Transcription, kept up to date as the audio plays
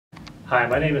Hi,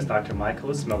 my name is Dr. Michael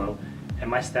Ismillo, and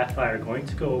my staff and I are going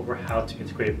to go over how to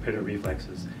integrate printed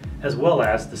reflexes, as well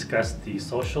as discuss the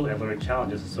social and learning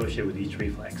challenges associated with each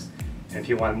reflex. And if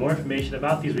you want more information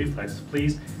about these reflexes,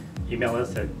 please email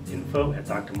us at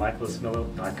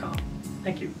info@drmichaelismillo.com.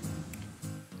 Thank you.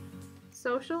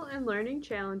 Social and learning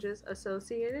challenges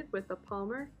associated with the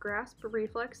Palmar grasp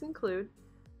reflex include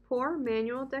poor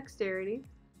manual dexterity,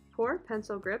 poor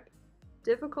pencil grip,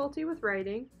 difficulty with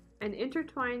writing, and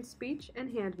intertwined speech and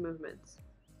hand movements.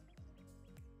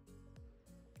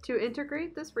 To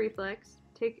integrate this reflex,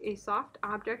 take a soft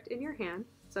object in your hand,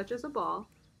 such as a ball,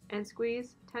 and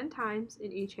squeeze 10 times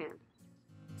in each hand.